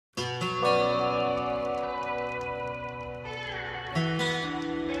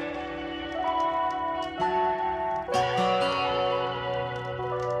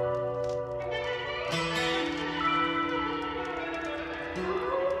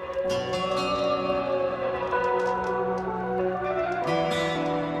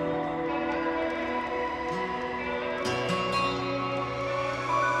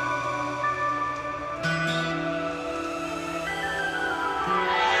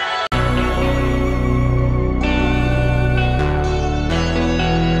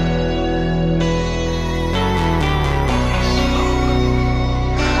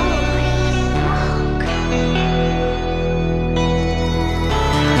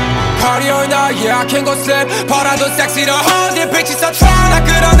Party all night, yeah I can't go sleep. 벌어도 섹시로 어디 빛이 서쳐. 나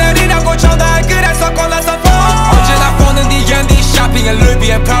끌어내리려고 전화해 그래서 골라서 phone. 언제나 보는 D&D 쇼핑에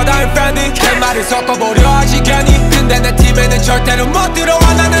루비 앤 프라다 앤 팬디. 내 말을 섞어보려 하지 괜히. 근데 내 팀에는 절대로 못 들어와.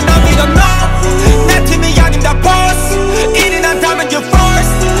 나는 안 믿어 no. 내 팀이 아님 다 boss. 일이 난다면 you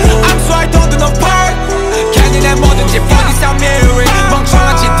first. I'm so I don't do no part. 괜히 내 뭐든지 funny sound mirroring.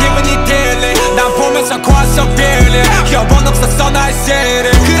 멍청한 짓 기분이 daily. 난 보면서 quite so feeling. 여번 없었어 나의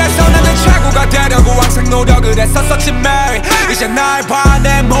city. 그래서 나는 최고가 되려고 항상 노력을 했었었지 매일. 이제 날 봐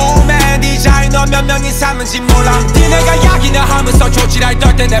내 몸에 디자이너 몇 명이 사는지 몰라. 니네가 약이나 하면서 조지랄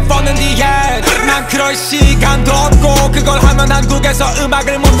떨 때 내 폰은 the end. 난 그럴 시간도 없고 그걸 하면 한국에서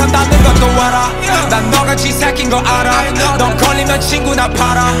음악을 못한다는 것도 알아. 난 너같이 새낀 거 알아. 넌 걸리면 친구나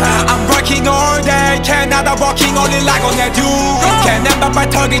팔아. I'm working all day Canada working all in like on 내 dude. 걔넨 바빨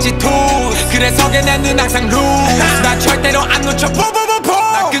털기지 too. 그래서 걔네는 항상 lose. 난 절대로 안 놓쳐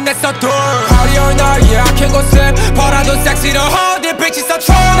난 끝냈어 둘. Party all night yeah I can't go sleep. 벌어도 섹시로 어디 빛이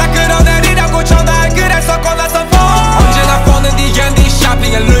서쳐. 나 끌어내리려고 전화해 그래서 골라서 phone. 언제나 보는 D&D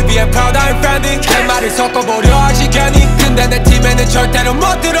쇼핑에 루비 앤 프라다 앤 팬디. 내 말을 섞어보려 하지 괜히. 근데 내 팀에는 절대로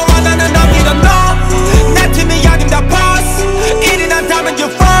못 들어와. 나는 안 믿어 no. 내 팀이 아님 다 boss. 일이 난다면 you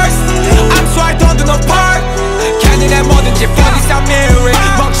first. I'm so I don't do no part. 괜히 내 뭐든지 funny sound mirroring.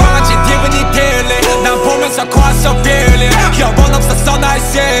 멍청한 짓 기분이 daily. 난 보면서 quite so feeling. 여번 없었어 나의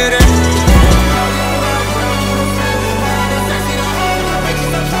city.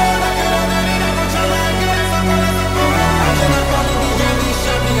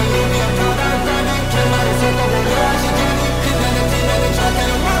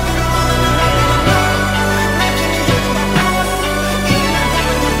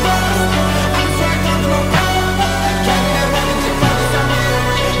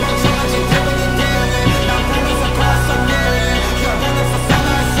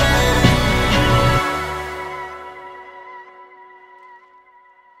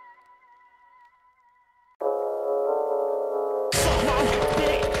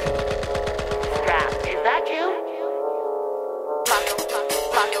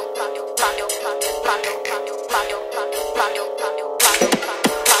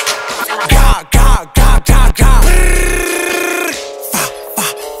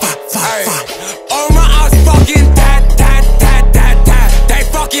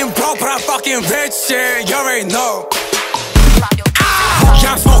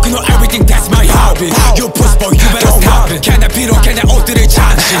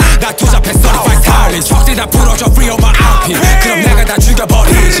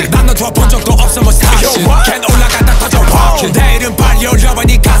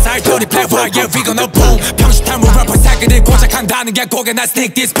 평시탈무를 게 고개 나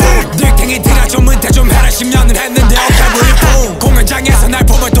stick this boom. 늙탱이들아 좀 은퇴 좀 해라 10년을 했는데 okay we boom. 공연장에서 날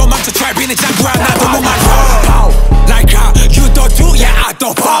보면 도망쳐 트랩이는 짱구야 나도 못 말려. Like how you don't do yeah I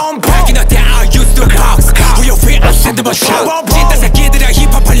don't pump. Back in the day I used to box. Who you feel I send them a shot. 진짜 새끼들아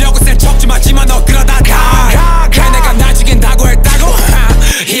힙합 하려고 센 척 좀 하지만 너 그러다 가. 걔네가 날 죽인다고 했다고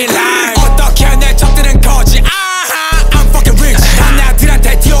He lied. 어떻게 내 적들은 거지 I'm fucking rich. 난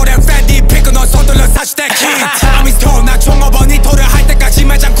나들한테 디오렌 팬디 피고 너 손들러 사실 때 키. I'm in store 나 총어버니 토를 할 때까지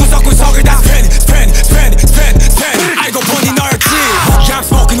매장 구석구석을 다 spin. 알고 보니 너였지. Yeah I'm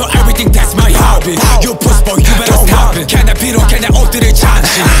smoking on everything that's my hobby. You pussy boy you better stop it. 걔네 비로 걔네 옷들을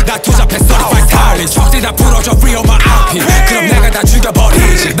찬지. 나 투잡해 certified stylist. 척들 다 부러져 free on my outfit. 그럼 내가 다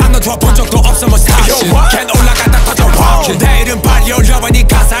죽여버리지. 난 너 둬본 적도 없어 뭐 사실. 걘 올라갔다 터져 walking. 내일은 빨리 올려보니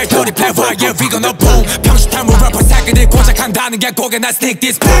가사를 돌입해. Yeah we gonna boom. 평시탈무 래퍼 새끼들 고작한다는 게 고개 나 stick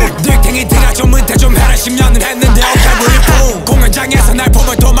this boom. 늙탱이들아 좀 은퇴 좀 해라 10년을 했는데 okay we boom. 공연장에서 날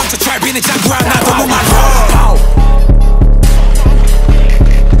보면 도망쳐 트랩이는 짱구야 나도 못 말려.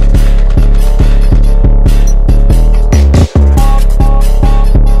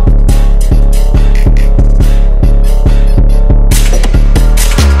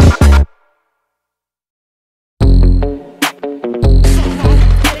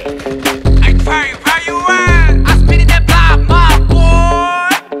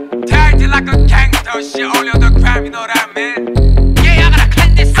 Shit 올려 더 crime you know what I mean. Yeah I gotta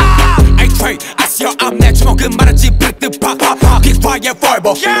clean this up. Hey Trey I see your arm 내 주먹은 말하지 브릭드 pop Big fire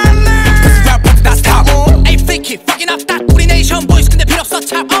forever Yellin Cause rap pop 다 stop. Hey Fleeky fucking off that 우리 네이션 보이스 근데 필요 없어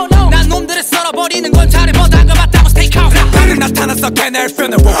참. Oh no 난 놈들을 썰어버리는 건 잘해 못한 거 맞다고 stay calm. 나는 나타나 않았어 걔네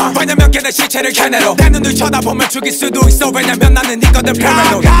funeral. 왜냐면 걔네 시체를 걔네로 내 눈을 쳐다보면 죽일 수도 있어. 왜냐면 나는 니거든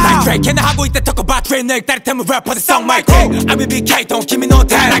paranoid. Like Drake 걔네 하고 있대 talk about trainer. 따뜻함은 래퍼들 song my day. I'm a BK don't give me no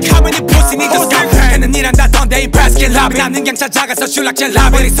time. Like how many pussy niggas got 걔는 일한다던데 impress get lobby. 나는 그냥 찾아가서 슐락질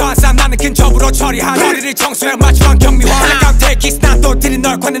라비. 머리서 한 싸움 나는 큰 접으로 처리하는 머리를 청소해 맞추한 경미화. Like I'm take it 난 또 들이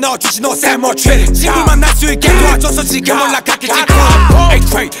널 관에 넣어주지 no sad more treated. 친구 만날 수 있게 도와줘서 지금 올라갔기 직후. Hey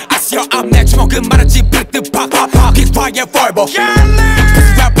Drake I see your arm 내 주먹은 말하지 삐끗 pop pop pop. Keep quiet forever.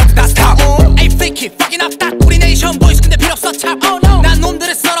 Cause rapper 다 stop. Hey Fleeky fucking up that 우리 네이션 보이스 근데 필요 없어 참. 난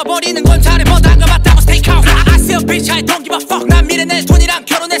놈들을 썰어버리는 건 잘해 뭐 담가봤다고 steakhouse. I see a bitch I don't give a fuck. 난 미래 낼 돈이랑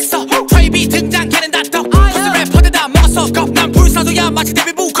결혼했어. 트레이비 등장 걔는 다 떡. 퍼스 래퍼들 다 먹었어 겁. 난 불사조야 마치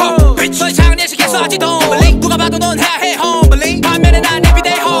데뷔 부커. bitch 너의 작은 예식에서 아직도 누가 봐도 넌 해야 해 humbly. 반면에 난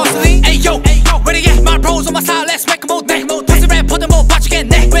everyday hustling. Ayo ready get my bros on my side let's make a move day. 퍼스 래퍼들 못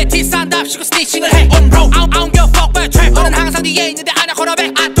봐주겠네. 왜 뒷산답시고 스티칭을 해 on bro. I don't give a fuck 왜 trap. 너는 항상 뒤에 있는데 아냐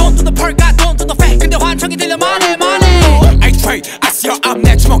콜라백. I don't do the perk I don't do the fake. 근데 환청이 들려 money money. Hey Trey I see your arm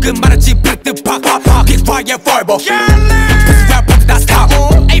내 주먹은 말하지 삐끗 pop pop pop. Keep quiet forever. Cause rapper 다 stop.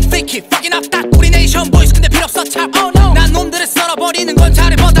 Hey Fleeky fucking up that 우리 네이션 보이스 근데 필요 없어 참. 난 놈들을 썰어버리는 건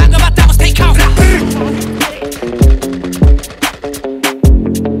잘해 뭐 담가봤다고 steakhouse.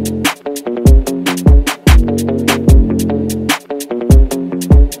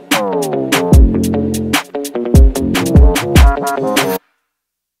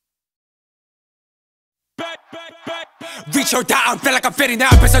 Reach her down, feel like I'm fitting 내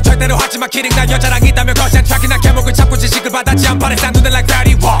앞에서 절대로 하지마 kidding. 나 여자랑 있다며 거센 트랙이 나 개목을 잡고 지식을 받았지 않바래 싼 눈을 like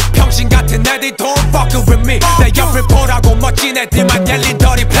Daddy Walk. 병신 같은 애들 don't fuck with me. 내 옆을 보라고 멋진 애들만 Yellin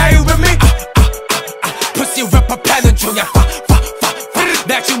dirty play with me. Pussy rapper 패는 중이야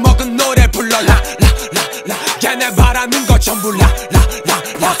내 주먹은 노래 불러 라라라라. 걔네 바라는 거 전부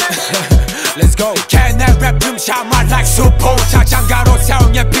라라라라. Let's go. 걔네 랩 dum샤 말 like super. 장장가로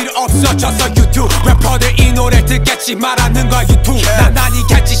사용해 필요 없어져서 유튜브 래퍼들 이 노래 듣겠지 말하는 거야 유튜브. 난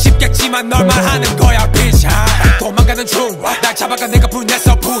아니겠지 싶겠지만 널 말하는 거야 bitch. 도망가는 중 날 잡아가 내가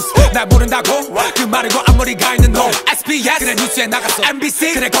분해서 부스. 날 모른다고 그 말이고 앞머리가 있는 놈. SBS 그래 뉴스에 나갔어.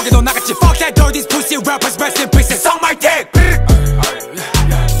 MBC 그래 거기도 나갔지. Fuck that dirty pussy rappers rest in peace. It's on my dick.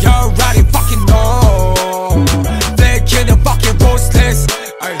 You already fucking know they killing fucking ruthless.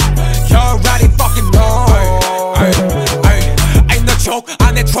 You already fucking know. Ain't no joke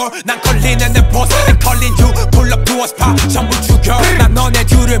안해 troll. 난 걸리는 내 boss and calling you pull up to us pop 전부 죽여. 난 너네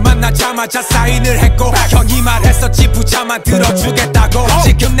둘을 만나자마자 사인을 했고 형이 말했었지 부자만 들어주겠다고.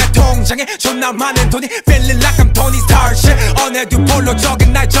 지금 내 통장에 존나 많은 돈이 feeling like I'm Tony Stark shit. 어네도 볼로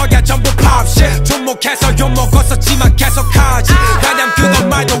적은 날 저야 전부 pop shit. 존목해서 욕먹었었지만 계속하지. 왜냐면 그놈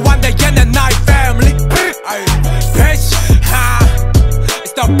말도 안돼 얘는 나의 family. Bitch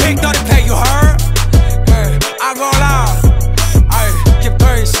It's the big dirty play you heard. I'm all out. Keep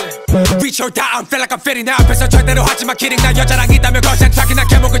doing shit. Reach her down feel like I'm fitting 내 앞에서 절대로 하지마 kidding. 나 여자랑 있다며 거센 트랙이 나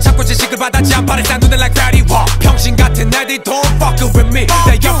개목을 잡고 지식을 받았지 않바래 싼 눈을 like Daddy Walk. 병신 같은 애들 don't fuck with me.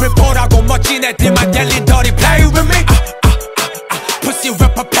 내 옆을 보라고 멋진 애들만 Yellin dirty play with me. Pussy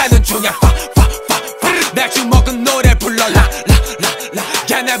rapper 패는 중이야 내 주먹은 노래 불러 라라라라.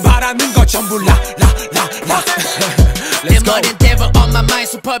 걔네 바라는 거 전부 라라라라. Let's go. devil on my mind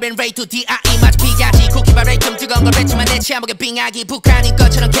superb and ray to D.I.E. 마치 피자지 쿠키바 레이 좀 뜨거운 걸 뱉지만 내 치아목에 빙하기 북한인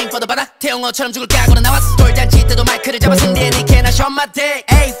것처럼 갱 뻗어받아 태용어처럼 죽을 각오로 나왔어. 돌잔치 때도 마이크를 잡아 승리해 니케나 shot my dick.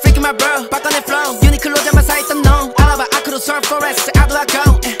 Ay freaking my bro 바꿔내 flow 유니클로 잡아 사있던 놈 알아봐 아크로 surf forest I do I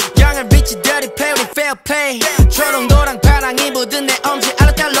go. 영을 bitch dirty play 우리 fair play. 초록 노랑 파랑이 묻은 내 엄지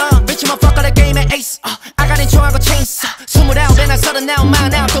알았달러. bitch motherfucker 게임의 ace. 아가린 총하고 chainsaw 29에 난 39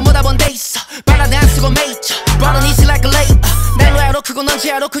 만에 또 못 와본 데 있어. 발라드 안 쓰고 major 버는 easy like a late. 날 로야로 크고 넌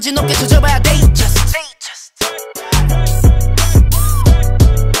지하로 크지 높게 조져봐야 돼 just.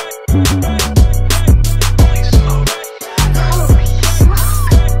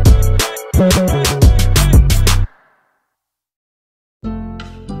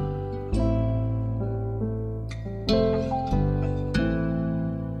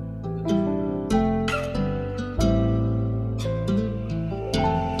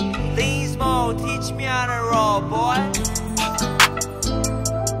 Please mo teach me how to roll boy.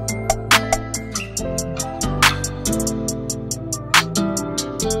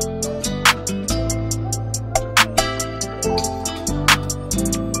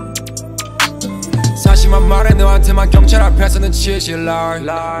 사실만 말해 너한테만 경찰 앞에서는 치질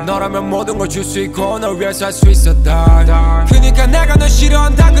lie. 너라면 모든 걸 줄 수 있고 널 위해서 할 수 있어 die. 그니까 내가 널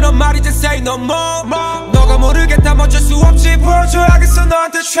싫어한다 그런 말이든 say no more. 너가 모르겠다면 어쩔 수 없지 보여줘야겠어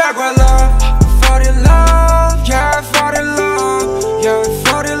너한테 최고의 love. Fall in love, yeah, fall in love, yeah,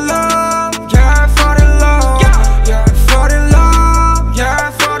 fall in love, yeah, fall in love, yeah, fall in love.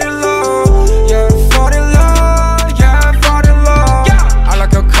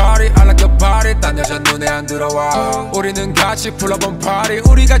 들어와 우리는 같이 불러본 파티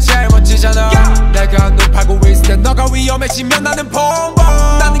우리가 제일 멋지잖아 내가 눈 팔고 있을 때 너가 위험해지면 나는 봄봄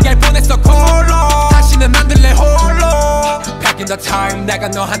나는 갈 뻔했어 콜로 다시는 안 들래 홀로 Back in the time 내가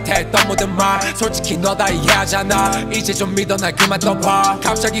너한테 했던 모든 말 솔직히 너 다 이해하잖아 이제 좀 믿어 날 그만 떠봐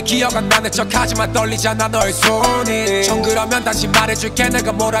갑자기 기억 안 나는 척하지만 떨리잖아 너의 손이 정 그러면 다시 말해줄게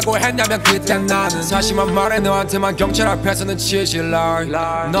내가 뭐라고 했냐면 그때 나는 사실만 말해 너한테만 경찰 앞에서는 치질 like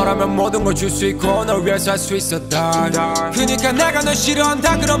너라면 모든 걸 줄 수 있고 널 위해서 할 수 있어 die 그니까 내가 널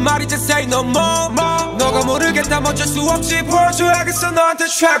싫어한다 그런 말이지 say no more 너가 모르겠다면 어쩔 수 없지 보여줘야겠어 너한테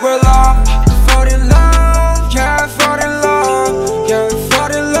최고의 love Fall in love yeah fall in love yeah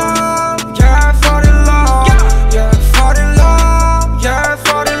fall in love yeah fall in love yeah fall in love yeah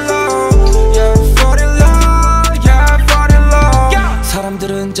fall in love yeah fall in love yeah fall in love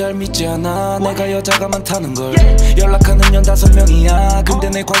사람들은 잘 믿지 않아 내가 여자가 많다는 걸 연락하는 년 5명이야 근데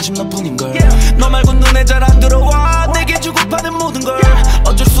내 관심 너뿐인걸 너 말고 눈에 잘 안 들어와 내게 주고 파는 모든 걸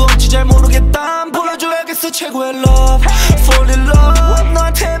어쩔 수 없지 잘 모르겠다 보여줘야겠어 최고의 love Fall in love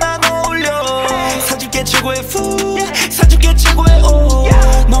너한테 난 어울려 사줄게 최고의 food 사줄게 최고의 oh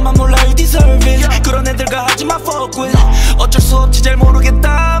너만 몰라 you deserve it 그런 애들과 하지마 fuck with 어쩔 수 없지 잘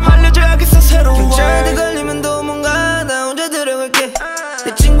모르겠다 알려줘야겠어 새로운 경찰에 걸리면 도망가 나 혼자 들어갈게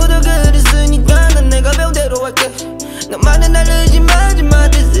내 친구들 그랬으니까 난 내가 배운 대로 할게 너만은 알려지 마지마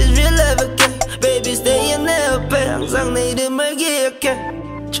This is real life again Baby stay in 내 옆에 항상 내 이름을 기억해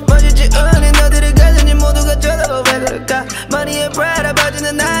처맞을지 않은 너들의 가슴이 모두가 쳐다봐 왜 그럴까 머리에 브라이드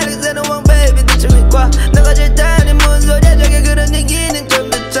빠지는 나를 새로운 baby 대충이과 너가 절단이 뭔 소리야 저게 그런 얘기는 좀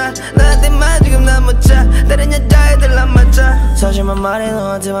늦자 나한테만 지금 난 못 차 다른 여자애들 안 맞자 사실만 말해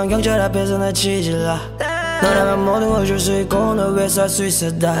너한테만 경찰 앞에서 날 치질라 너라면 모든 걸 줄 수 있고 널 위해서 할 수 있어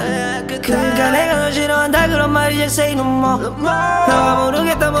다 그러니까 내가 널 싫어한다 그런 말이지 say no more 너가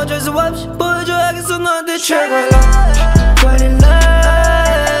모르겠다면 어쩔 수 없이 보여줘야겠어 너한테 최고의 love Fall in love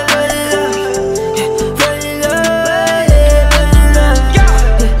Fall in love Fall in love yeah Fall in love yeah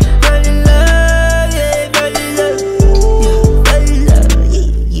Fall in love Fall in love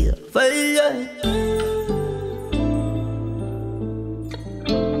yeah Fall in love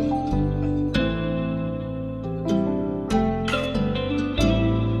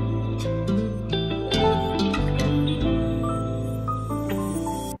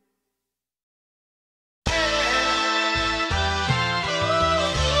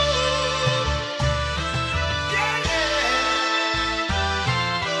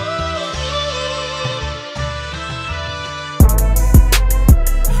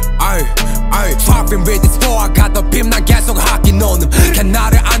Fucking with this boy I got the beam 난 계속 하기 너는 그냥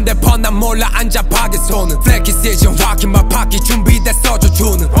나를 안 대퍼 난 몰라 안잡하게 손은 Fleeky season walking my pocket 준비됐어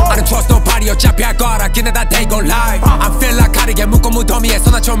줘주는 I don't trust nobody 어차피 할 거라 걔네 다 take on life I feel like 가리게 묶고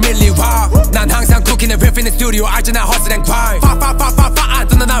무더미에서 난 좀 밀리와 난 항상 cooking and riffing in the studio 알잖아 hustle and grind 안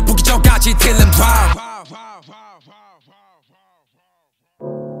떠나 날 보기 전까지 till I'm dry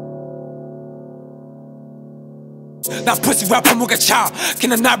나 pussy rapper 무게차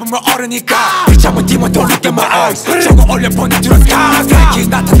그냥 날 보면 어르니까 비참한 demon don't look at my eyes 저거 올려보내 들어가 Fleeky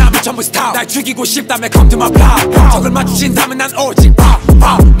나타나면 전부 stop 날 죽이고 싶다며 come to my block 적을 마주친다면 난 오직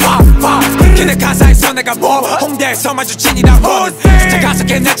걔네 가사에서 내가 뭐 홍대에서 마주친이라고는 저 가서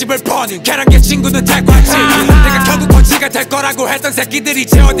걔네 집을 버는 걔랑 걔 친구는 될 거지 내가 결국 거지가 될 거라고 했던 새끼들이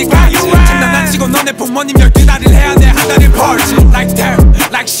제 어디 가지 장난 치고 너네 부모님 12달을 해야 돼 한 달을 벌지 Like damn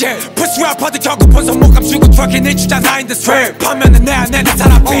like shit pussy rapper들 결국 본선 못 감추고 trucking 일주잖아 in the street 파면은 내 안에는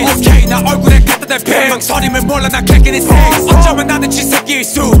사람 okay 나 얼굴에 갖다 댈 피 망설임을 몰라 나 kicking it six 어쩌면 나는 쥐새끼일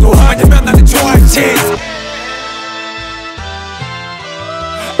수도 아니면 나는 좋아할지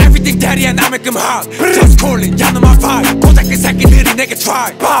Everything daddy and I'm making hot Just calling 야 너 my vibe 고작 그 새끼들이 내게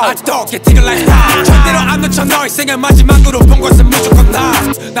try I don't get tigger like that 절대로 안 놓쳐 너의 생을 마지막으로 본 것은 무조건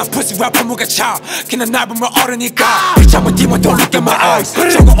나 pussy rapper 무게차 그냥 날 보면 어르니까 비참한 demon don't look at my eyes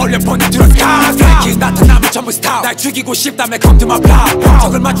저거 올려보내 들어가 Fleeky 나타나면 전부 stop 날 죽이고 싶다며 come to my block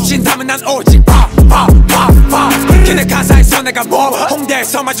적을 마주친다면 난 오직 걔네 가사에서 내가 뭐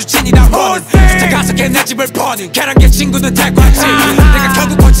홍대에서 마주친이라고는 저 가서 걔네 집을 버는 걔랑 걔 친구는 될 거지 내가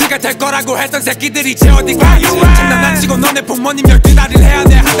결국 거지가 될 거라고 했던 새끼들이 제 어디 가지 장난 안 치고 너네 부모님 12달을 해야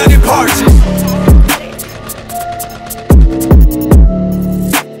돼 한 달을 벌지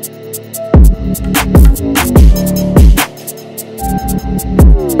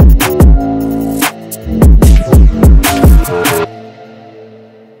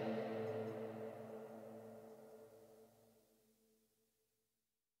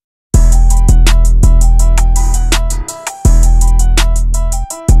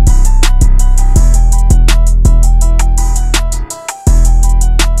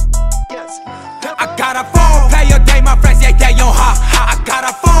my friends yeah they don't ha. I got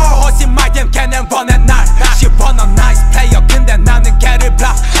a four horse in my damn cannon 보낸 날 10번 넌 nice player 근데 나는 걔를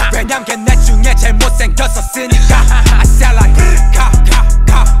block 왜냐면 걔 내 중에 제일 못생겼었으니까 I said like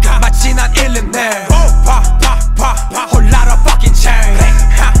가 마치 난 일리네 whole lot of fucking change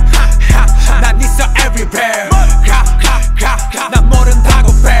난 있어 everywhere 난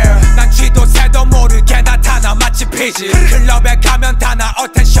모른다고 bear 난 쥐도 새도 모르게 나타나 마치 피지 클럽에 가면 다 나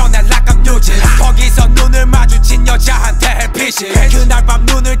어텐션에 like I'm 뉴진 거기서 눈을 마주친 여자한테 헬피시 그날 밤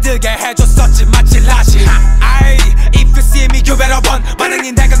눈을 뜨게 해줬었지 마치 라시 If you see me you better run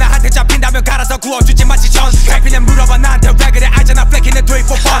만약에 내가 나한테 잡힌다면 갈아서 구워주지 마치 전 그냥 물어봐 나한테 왜 그래 알잖아 Fleeky는 do it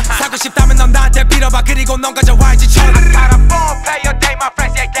for fun 사고 싶다면 넌 나한테 빌어봐 그리고 넌 가져와야지 전 I got a phone player day my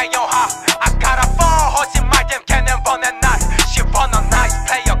friends yeah they don't ha I got a phone horse in my damn cannon 보낸 날 10번 넌 nice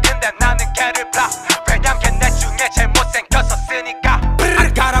player 근데 나는 걔를 block 왜냐면 걔 내 중에 제일 못생겼었으니까 I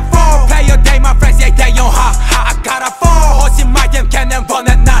got a phone player day my friends yeah they don't ha I got a phone horse in my damn cannon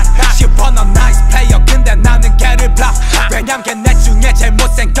보낸 날 10번 넌 nice player 근데 나는 걔를 block 왜냐면 걔 내 중에 제일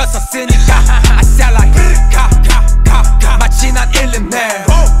못생겼었으니까 I said like 가 마치 난 일리네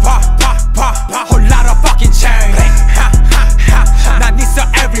whole lot of fucking change 난 있어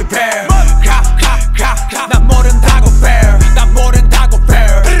everywhere 난 모른다고 bear 난 모른다고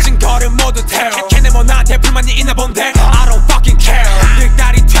bear 증거를 모두 태워 걔네 뭐 나한테 불만이 있나 본데 I don't fucking care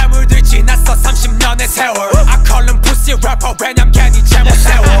늙다리 퇴물들 지났어 30년의 세월 I call them pussy rapper 왜냐면 걔니 제못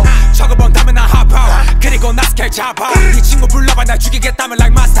세워 적어본다면 나 Hiphop 그리고 나 스케일 잡아 네 친구 불러봐 날 죽이겠다면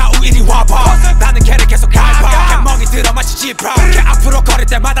like 마스터 이리 와봐 나는 걔를 계속 갈봐 개멍이 들어 마치 지프라 걔 앞으로 걸을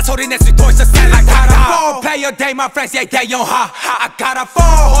때마다 소리 낼 수도 있어 stand like that four player day my friends yeah they don't ha I got a four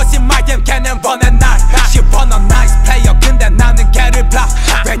horse in my damn cannon 보낸 날 10번 넌 nice player 근데 나는 걔를 block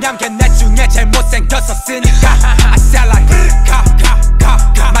왜냐면 걔 내 중에 제일 못생겼었으니까 I said like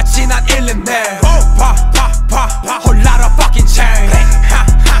가 마치 난 일리네 whole lot of fucking change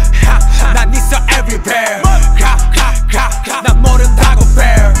난 있어 everywhere 난 모른다고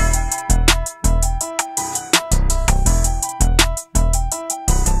bear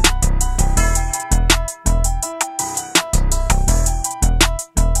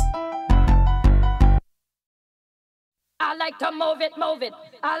I like to move it, move it.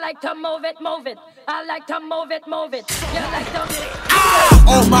 I like to move it, move it. I like to move it, move it. You like to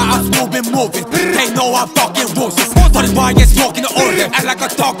Oh my eyes moving, moving. They know I'm fucking ruthless. Started by it's walking the order. And like a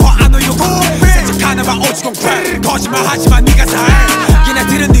dog, I know you go. 생각하나봐 오죽 배. 거짓말 하지만 네가 사해.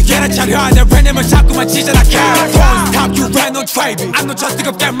 얘네들은 네 개를 차려야 돼. 왜냐면 자꾸만 찢어나게. Don't stop you ran on trade. 안 놓쳐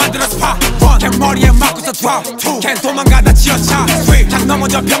뜨겁게 만들어서 파. One, 머리에 맞고서 drop. Two, 캔 도망가 다 치어차. Three, 장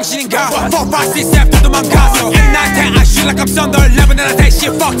넘어져 병신인가. Four, five, six, seven, 다 도망가서. Ain't night, I shoot like I'm Sunday. 11 and I take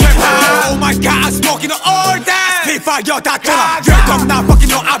shit, fuck trap. Oh my god, I'm smoking all day. Spitfire 다 쩔어. You're 나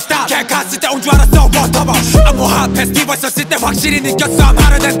fucking no 앞다. 걔 갔을 때 온 줄 알았어. Whatever. 아무 핫 페스티벌 썼을 때 확실히 느꼈어. I'm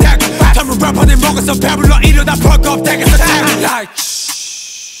hotter than that. 전부 래퍼들 먹어서 배불러 이러다 벌컥 되겠어. Like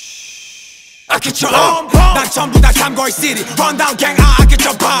I get your arm. 난 전부 다 잠거의 city. Run down gang, I get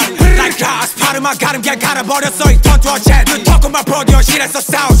your body. Like gas, 파르마 가름 걔 갈아버렸어. 이 턴투어 챗. 그 토크만 프로듀어실에서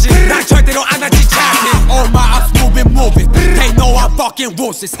싸우지. 난 절대로 안 하지 chatting. All my eyes moving, moving. They know I'm fucking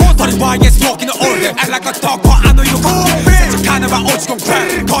ruthless. Started by it's smoking the order. Act like a dog, but I know you go. 생각하나봐 오죽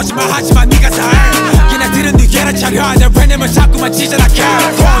crap. 거짓말 하지만 네가 사해. 얘네들은 네 개를 차려야 돼. 왜냐면 자꾸만 찢어나게.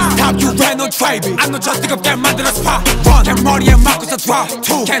 One, stop you ran on trade. 안 놓쳐 뜨겁게 만들어서 파. One, 걔 머리에 맞고서 drop.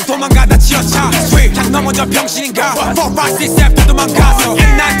 Two, 캔 도망가 다 치어차. Three, 장 넘어져 병신인가. Four, five, six, seven, 다 도망가서.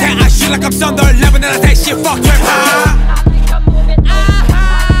 Ain't night, I shoot like I'm Sunday. 11 and I take shit, fuck trap.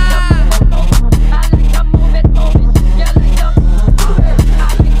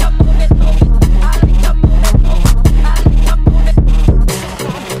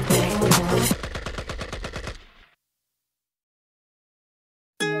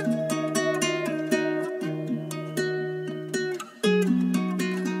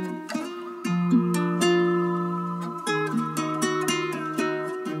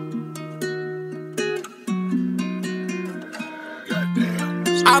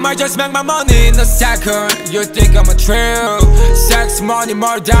 I might just make my money in a second. You think I'm a thrill? Sex, money,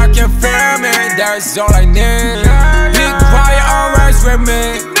 more dark and fear me. That's all I need. Big fire always with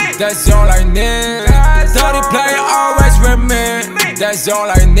me. That's all I need. Dirty player always with me. That's all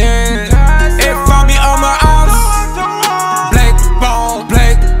I need. If I'm me on my arms, black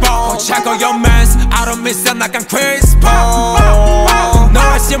bone. Check on your mans. I don't miss them like I'm Chris Paul. No,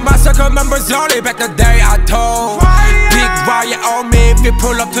 I see my circle members only back the day I told. Big riot on me. If you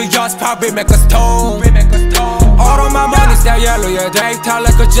pull up to yours, probably make us toll. All of my money stay yellow, yeah. They tell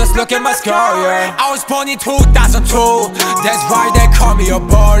like just look at my score, yeah. I was born in 2002. That's why they call me a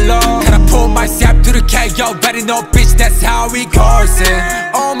baller. Gotta pull myself to the Okay, yo, better know, bitch, that's how we goes in.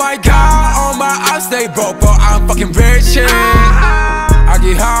 Oh my god, oh my, I stay broke, but I'm fucking rich. I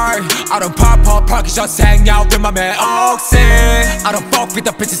get high, I don't pop, parking just hang out with my man Oxyn. I don't fuck with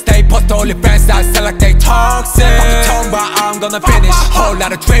the bitches, they post only friends, I sell like they toxic. Fucking tongue, but I'm gonna finish. Whole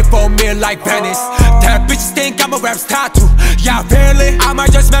lot of drip for me like Venice. That bitches think I'm a rap star too. Yeah, really? I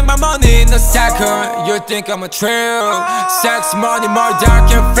might just make my money in a second. You think I'm a trill? Sex, money, more dark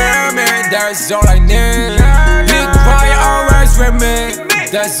and feel me. That's all I need. Big fire always with me.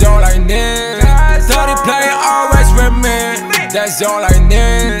 That's all I need. Dirty play always with me. That's all I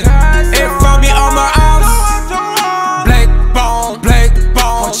need. If I'm me on my house, Blake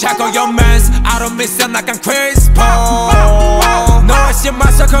bone. Check on your mans. I don't miss it like I'm Chris Paul. No, I see my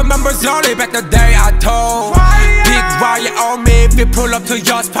circle members only back the day I told. Big riot on me. If we pull up to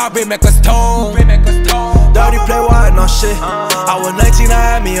your spot, we make a stone. Dirty play wide, no shit. I was 19, I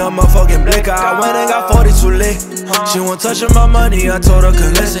had me a motherfucking blick. I went and got 42 lit. She won't touching my money, I told her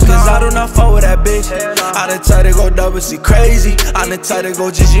couldn't listen. Cause I do not fuck with that bitch. I the type to go double C crazy. I the type to go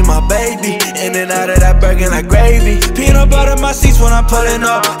GG my baby. In and out of that Birkin like gravy. Peanut butter my seats when I'm pulling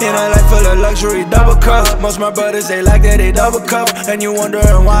up. In a life full of luxury, double cup. Most my brothers, they like that, they double cup. And you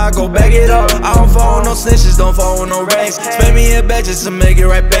wondering why I go back it up. I don't fall with no snitches, don't fall with no rags. Spend me in bed just to make it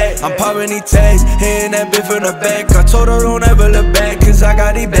right back. I'm popping these tags, hitting that bitch from the back. I told her don't ever look back, cause I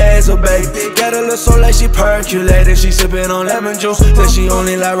got these bags, oh baby. Got a little soul like she percolated. She sippin' on lemon juice. Said she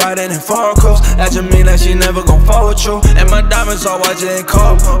only like riding in foreign coast. That just mean that she never gon' fall with you. And my diamonds all watching and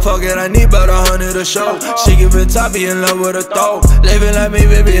cold. Fuck it, I need about 100 a show. She giving top, be in love with a throat. Living like me,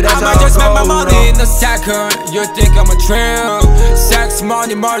 baby, that's how I might just make my go, money in a second. You think I'm a trill? Sex,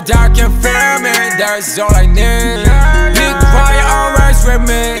 money, more dark and feel me. That's all I need. Big fire always with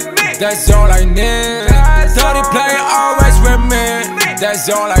me. That's all I need. Dirty play always with me. That's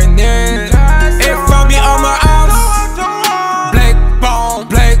all I need. If I'm me on my house, Blake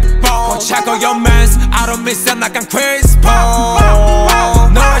bone. Check on your mans. I don't miss it like I'm Chris Paul.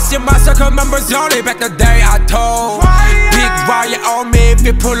 No, I see my circle members only back the day I told. Big riot on me. If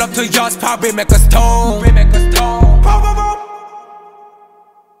we pull up to your spot, we make a stone.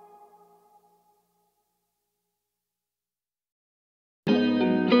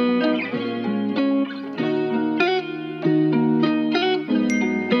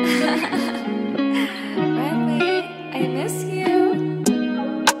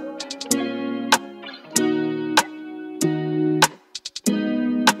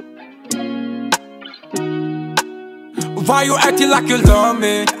 Why you acting like you love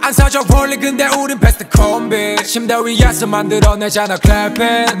me? 안 사줘 원래 근데 우린 best 콤비. 침대 위에서 만들어내잖아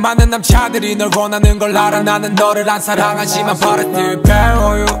clapping. 많은 남자들이 널 원하는 걸 알아. 나는 너를 안 사랑하지만 버릇들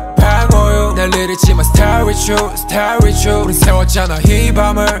팽호유 날 일이지만 stay with you 우린 세웠잖아 이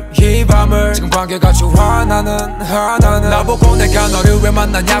밤을 지금 관계가 좋아 나는 나보고 내가 너를 왜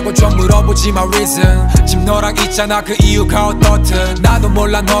만나냐고 좀 물어보지 마 reason. 지금 너랑 있잖아 그 이유가 어떻든 나도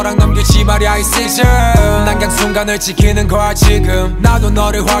몰라 너랑 넘기지 말야 이 season. 난 그냥 순간을 지키는 거야 지금. 나도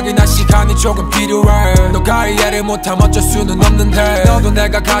너를 확인할 시간이 조금 필요해. 너가 이해를 못하면 어쩔 수는 없는데 너도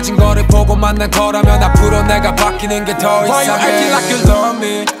내가 가진 거를 보고 만난 거라면 앞으로 내가 바뀌는 게 더 이상해. Why you acting like you love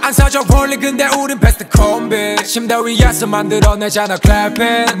me? 안 사줘 원래 근데 우린 best 콤비. 침대 위에서 만들어내잖아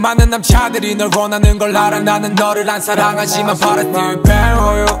clapping. 많은 남자들이 널 원하는 걸 알아. 나는 너를 안 사랑하지만 버릇들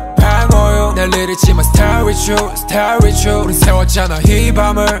팽호유 날 일이지만 stay with you 우린 세웠잖아 이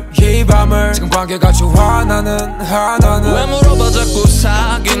밤을 지금 관계가 좋아 나는 왜 물어봐 자꾸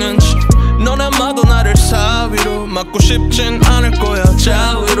사귀는지. 너네마도 나를 사위로 맞고 싶진 않을 거야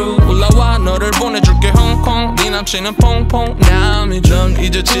자위로. 올라와 너를 보내줄게 홍콩. 네 남친은 퐁퐁 남이전.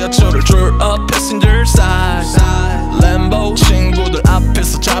 이제 지하철을 졸업 패신저 사이드 램보 친구들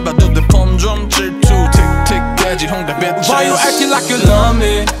앞에서 잡아도 내 폰 좀 질투 틱틱 깨지 홍대 bitches. Why you acting like you love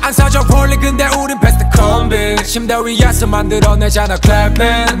me? 안 사줘 원래 근데 우린 best 콤비. 침대 위에서 만들어내잖아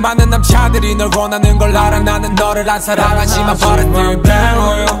clapping. 많은 남자들이 널 원하는 걸 알아. 나는 너를 안 사랑하지만 버릇들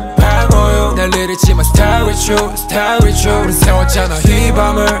팽호유 날 일이지만 stay with you 우린 세웠잖아 이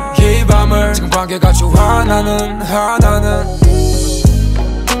밤을 지금 관계가 좋아 나는